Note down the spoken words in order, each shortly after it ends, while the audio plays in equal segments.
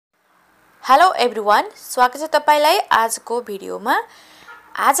Hello everyone, स्वागत छ तपाईलाई आजको भिडियोमा।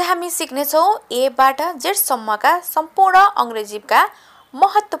 आज हामी सिक्ने छौं ए बाट जेड सम्मका सम्पूर्ण अंग्रेजीका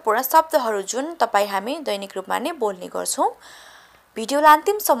महत्त्वपूर्ण शब्दहरू जुन तपाई हामी दैनिक रूपमा नै बोल्ने गर्छौं। भिडियोलाई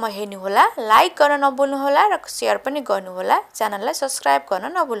अन्तिमसम्म हेर्नु होला, लाइक गर्न नभुल्नु होला र शेयर पनि गर्नु होला, च्यानललाई सब्स्क्राइब गर्न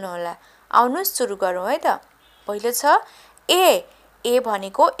नभुल्नु होला। आउनु सुरु गरौँ है त। पहिलो छ ए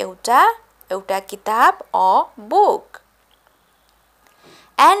भनेको एउटा किताब, अ बुक।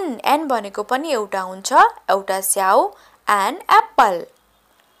 एन भनेको पनि एउटा हुन्छ, एउटा स्याउ, an apple.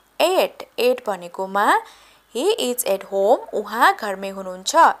 At भनेकोमा he is at home, उहाँ घरमै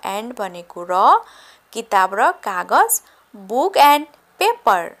हुनुहुन्छ। एन्ड भनेको र, किताब र कागज, बुक एन्ड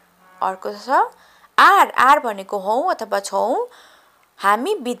पेपर। अर्को छ आर भनेको हौ अथवा छौं,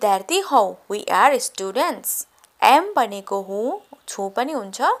 हामी विद्यार्थी हौ, वी आर स्टुडेन्ट्स। एम भनेको हुँ, छु पनि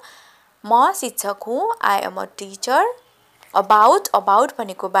हुन्छ, म शिक्षक हुँ, I am a teacher. About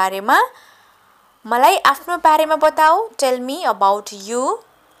भनेको बारेमा, मलाई आफ्नो बारेमा बताऊ, tell me about you.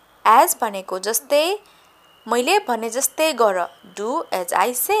 As भनेको जस्तै, मैले भने जस्तै गर, डु एज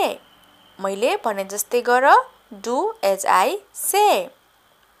आई से। मैले भने जस्तै गर, डु एज आई से।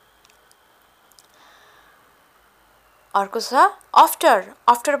 अर्को छ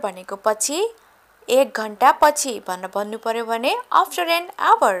आफ्टर भनेको पछि, 1 घण्टा पछि भनेर भन्नु पर्यो भने आफ्टर एन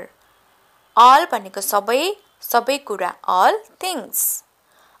आवर। अल भनेको सबै कुरा, all things।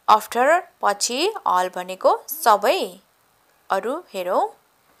 आफ्टर पछि, all भनेको सबै। अरु हेरौं।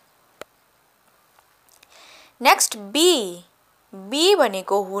 नेक्स्ट बी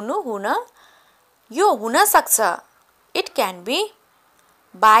भनेको हुन, यो हुन सक्छ, इट क्यान बी।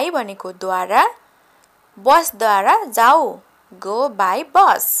 बाई भनेको द्वारा, बसद्वारा जाऊ, गो बाई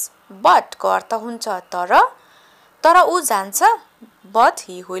बस। बट को अर्थ हुन्छ तर ऊ जान्छ, बट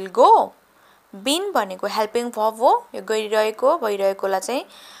ही विल गो। बिन भनेको हेल्पिङ भर्ब हो, यो भइरहेकोलाई चाहिँ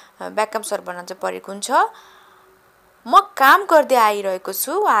ब्याकअप सर्भ गर्न चाहिँ परेको हुन्छ। म काम गर्दै आएको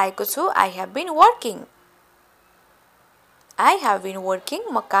छु, आई हेभ बीन वर्किङ।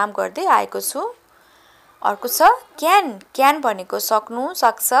 म काम गर्दै आएको छु। अर्को छ क्यान भनेको सक्नु,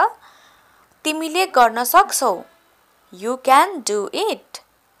 सक्छ, तिमीले गर्न सक्छौ, you can do it.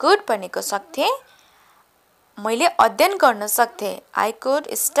 Could भनेको सक्थे, मैले अध्ययन गर्न सक्थे, आई कुड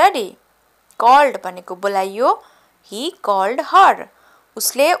स्टडी। कॉल्ड भनेको बोलाइयो, he called her,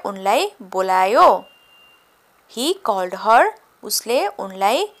 उसले उनलाई बोलायो, he called her, उसले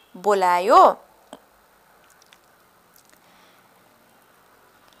उनलाई बोलायो।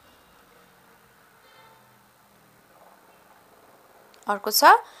 अर्को छ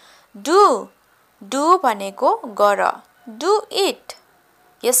डु भनेको गर, डु इट,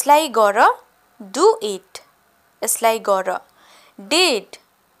 यसलाई गर, डु इट, यसलाई गर। डिड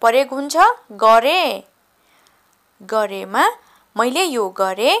परेको हुन्छ, गरेमा, मैले यो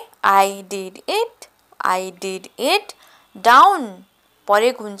गरे, आई डिड इट। डाउन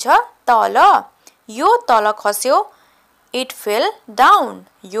परेको हुन्छ, तल, यो तल खस्यो, इट फेल डाउन,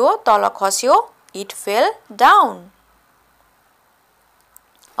 यो तल खस्यो, इट फेल डाउन।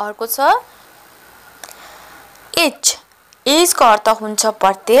 अर्को छ इच को अर्थ हुन्छ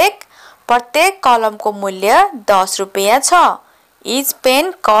प्रत्येक कलमको मूल्य 10 रुपैयाँ छ। Each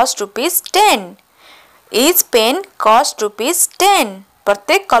pen cost ₹10. Each pen cost ₹10.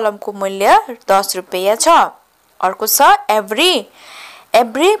 प्रत्येक कलमको मूल्य 10 रुपैयाँ छ। अर्को छ एभ्री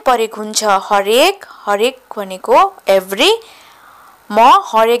परेको हुन्छ हरेक भनेको एभ्री, म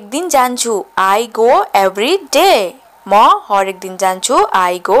हरेक दिन जान्छु, आई गो एभ्री डे। म हरेक दिन जान्छु,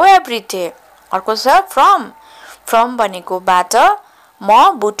 आई गो एभ्री डे। अर्को छ फ्रम भनेको बाट, म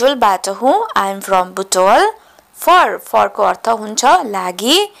बुटोलबाट हुँ, I am from Butwal. For को अर्थ हुन्छ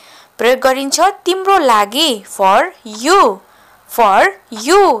लागि, प्रयोग गरिन्छ तिम्रो लागि, फर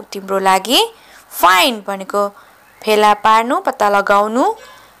यु, तिम्रो लागि। फाइन्ड भनेको फेला पार्नु, पत्ता लगाउनु,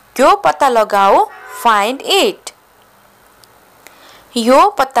 यो पत्ता लगाऊ, फाइन्ड इट, यो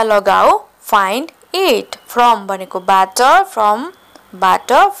पत्ता लगाऊ, फाइन्ड इट। फ्रम भनेको बाट,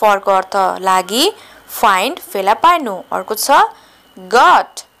 फर को अर्थ लागि, फाइन्ड फेला पार्नु। अर्को छ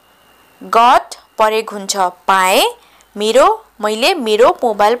गट परेको हुन्छ पाए, मैले मेरो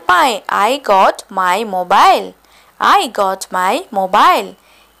मोबाइल पाएँ, I got my mobile.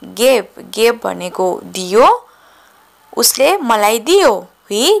 Gave भनेको दियो, उसले मलाई दियो,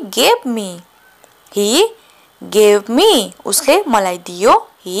 ही गेव मी, उसले मलाई दियो,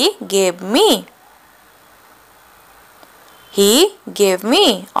 ही गेव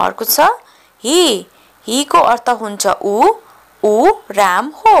मी। अर्को छ ही को अर्थ हुन्छ ऊ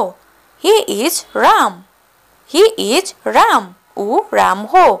राम हो, he is Ram, ऊ राम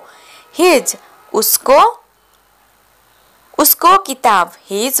हो। his उसको किताब,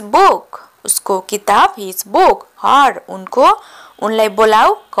 his book, उसको किताब his book her उनको उनलाई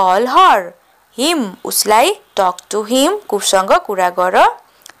बोलाऊ call her him उसलाई talk to him कुसँग कुरा गर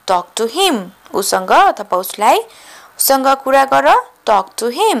talk to him उसँग अथवा उसलाई उसँग कुरा गर talk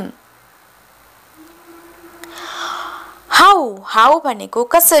to him how भनेको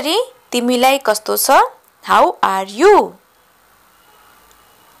कसरी तिमीलाई कस्तो छ how are you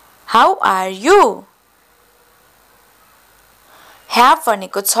have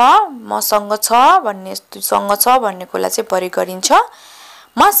भनेको छ मसँग छ भन्ने सँग छ भन्नेकोलाई चाहिँ प्रयोग गरिन्छ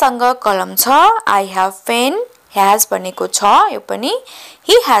मसँग कलम छ I have pen has भनेको छ यो पनि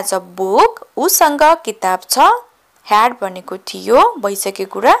he has a book उसँग किताब छ had भनेको थियो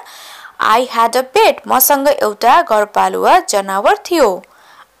भइसकेको कुरा I had a pet मसँग एउटा घरपालुवा जनावर थियो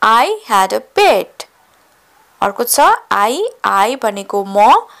I had a pet अर्को छ I भनेको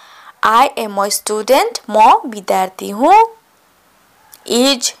म I am a student म विद्यार्थी हुँ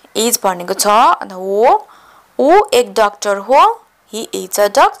is भनेको छ हो ऊ एक डाक्टर हो he is a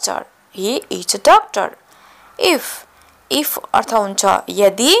doctor if अर्थ हुन्छ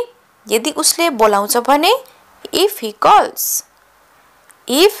यदि उसले बोलाउँछ भने if he calls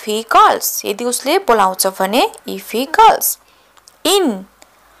यदि उसले बोलाउँछ भने if he calls in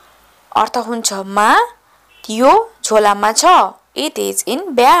अर्थ हुन्छ मा त्यो झोलामा छ it is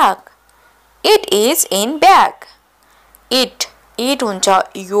in bag it हुन्छ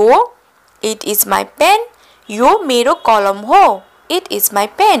यो it is my pen यो मेरो कलम हो it is my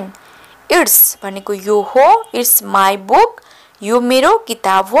pen it's भनेको यो हो it's my book यो मेरो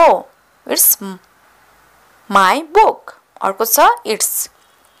किताब हो it's my book अर्को छ it's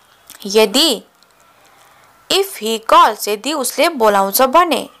यदि if he calls यदि उसले बोलाउँछ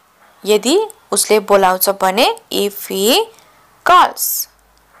भने if he calls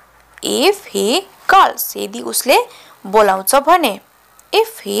यदि उसले बोलाउँछ भने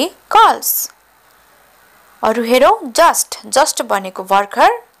if he calls अरु हेरौ just भनेको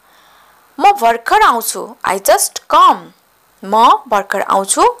भर्खर म भर्खर आउँछु I just come म भर्खर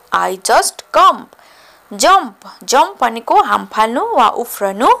आउँछु I just come jump भनेको हाम फाल्नु वा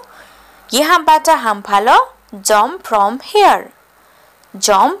उफ्रनु यहाँबाट हाम फाल jump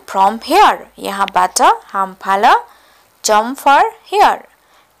from here यहाँबाट हाम फाल jump for here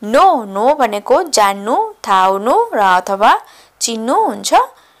no भनेको जान्नु थाहा र अथवा चिन्नु हुन्छ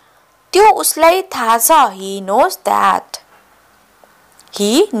त्यो उसलाई थाहा छ he knows that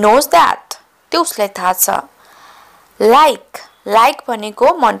त्यो उसलाई थाहा छ like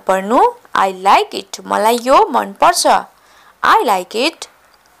भनेको मन पर्नु I like it मलाई यो मन पर्छ I like it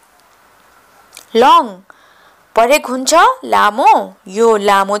long परेक हुन्छ लामो यो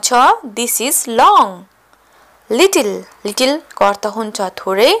लामो छ this is long little को अर्थ हुन्छ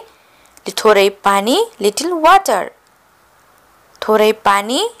थोरै पानी little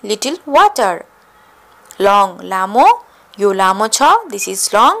water long लामो यो लामो छ this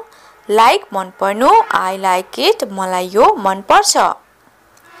is long like मन पर्नु I like it मलाई यो मन पर्छ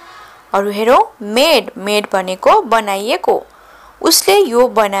अरु हेरौ made भनेको बनाइएको उसले यो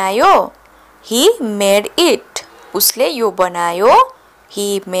बनायो he made it उसले यो बनायो he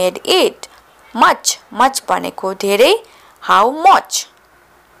made it much भनेको धेरै how much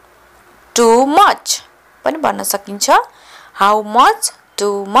too much पनि भन्न सकिन्छ how much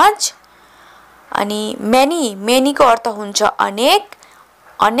too much अनि many को अर्थ हुन्छ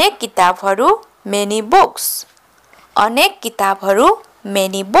अनेक किताबहरू many books अनेक किताबहरू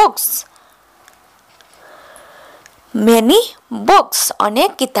many books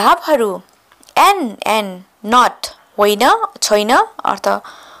अनेक किताबहरू and not होइन छैन अर्थ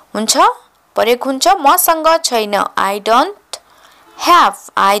हुन्छ प्रयोग हुन्छ मसँग छैन I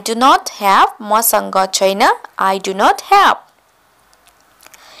do not have मसँग छैन I do not have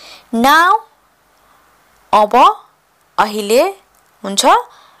now अब अहिले हुन्छ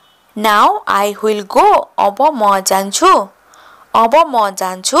now I will go अब म जान्छु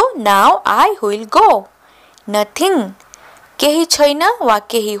now I will go nothing केही छैन वा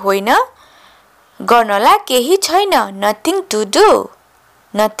केही होइन गर्नला केही छैन nothing to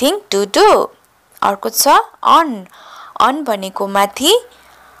do अर्को छ on भनेको माथि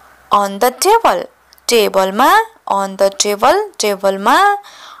on the टेबलमा on the टेबलमा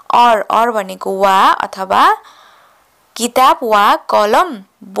or भनेको वा अथवा किताब वा कलम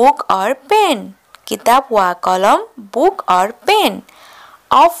book or pen किताब वा कलम book or pen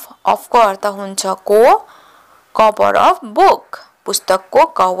of को अर्थ हुन्छ को cover of book पुस्तकको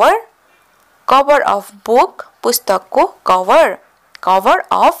cover of book पुस्तकको cover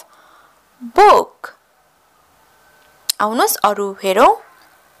of book आउनुस् अरु हेरौ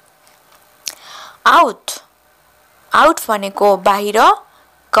out भनेको बाहिर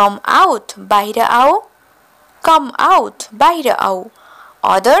come out बाहिर आऊ come out बाहिर आऊ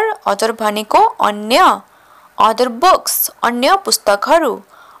other भनेको अन्य other books अन्य पुस्तकहरू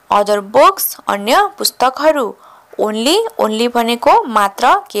other books अन्य पुस्तकहरू only भनेको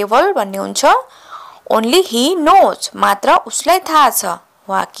मात्र केवल भन्ने हुन्छ only he knows मात्र उसलाई थाहा छ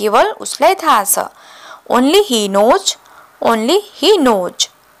वा केवल उसलाई थाहा छ only he knows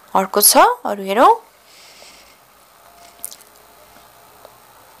अर्को छ अरु हेरौं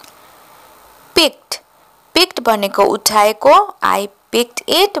picked भनेको उठाएको I picked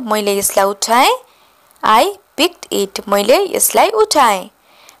it मैले यसलाई उठाए I picked it मैले यसलाई उठाए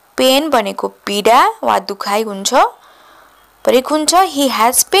pain भनेको पीडा वा दुखाइ हुन्छ प्रयोग हुन्छ he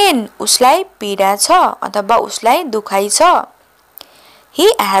has pain उसलाई पीडा छ अथवा उसलाई दुखाइ छ he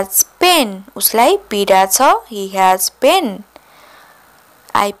has pain उसलाई पीडा छ he has pain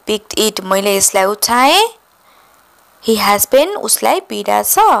I picked it मैले यसलाई उठाए he has pain उसलाई पीडा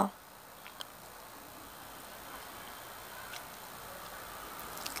छ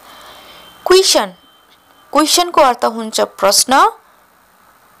क्वेशन को अर्थ हुन्छ प्रश्न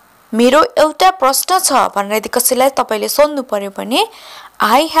मेरो एउटा प्रश्न छ भनेर कसैलाई तपाईले सोध्नु पर्यो भने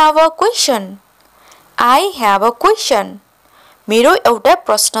I have a question मेरो एउटा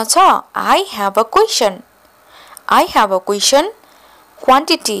प्रश्न छ I have a question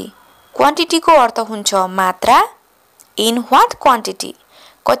quantity को अर्थ हुन्छ मात्रा in what quantity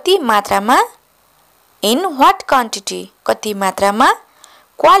कति मात्रामा in what quantity कति मात्रामा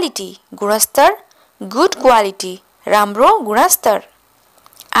क्वालिटी गुणस्तर good quality राम्रो गुणस्तर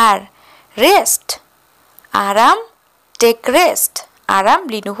rest आराम take rest आराम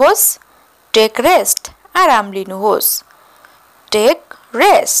लिनुहोस् take rest आराम लिनुहोस् take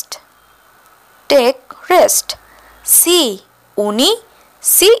rest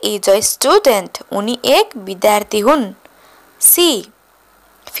she is a student उनी एक विद्यार्थी हुन् she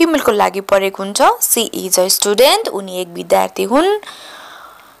फिमेल को लागि प्रयोग हुन्छ she is a student उनी एक विद्यार्थी हुन्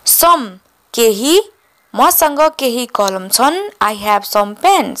some केही मसँग केही कलम छन् I have some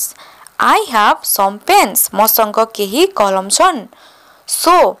pens मसँग केही कलम छन्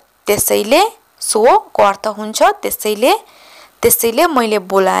त्यसैले को अर्थ हुन्छ त्यसैले मैले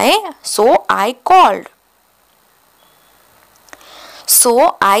बोलाए I called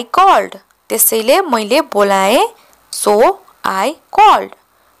त्यसैले मैले बोलाए I called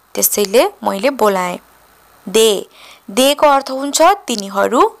त्यसैले मैले बोलाए they को अर्थ हुन्छ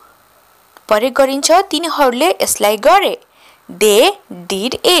तिनीहरू प्रयोग गरिन्छ तिनीहरूले यसलाई गरे they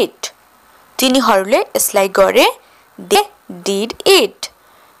did it तिनीहरूले यसलाई गरे they did it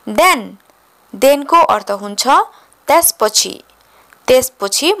then को अर्थ हुन्छ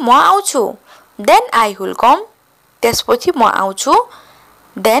त्यसपछि म आउँछु then I will come त्यसपछि म आउँछु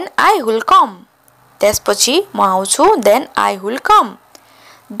then I will come त्यसपछि म आउँछु then I will come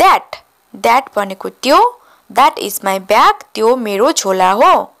that भनेको त्यो that is my bag त्यो मेरो झोला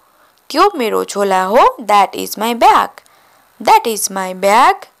हो that is my bag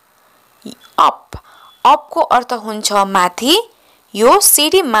up को अर्थ हुन्छ माथि यो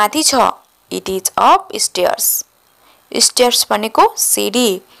सिडी माथि छ it is up stairs भनेको CD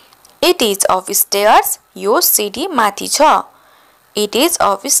it is up stairs यो सिडी माथि छ it is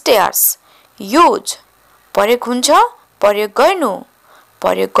up stairs use प्रयोग हुन्छ प्रयोग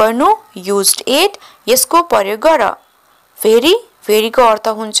गर्नु used it यसको प्रयोग गर very को अर्थ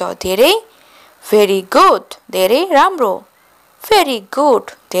हुन्छ धेरै very good धेरै राम्रो very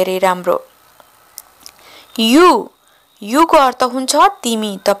good धेरै राम्रो you को अर्थ हुन्छ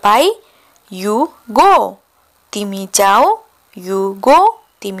तिमी तपाई you go तिमी जाऊ you go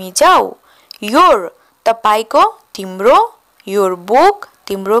तिमी जाऊ your तपाईको तिम्रो your book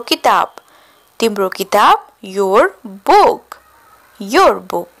तिम्रो किताब your book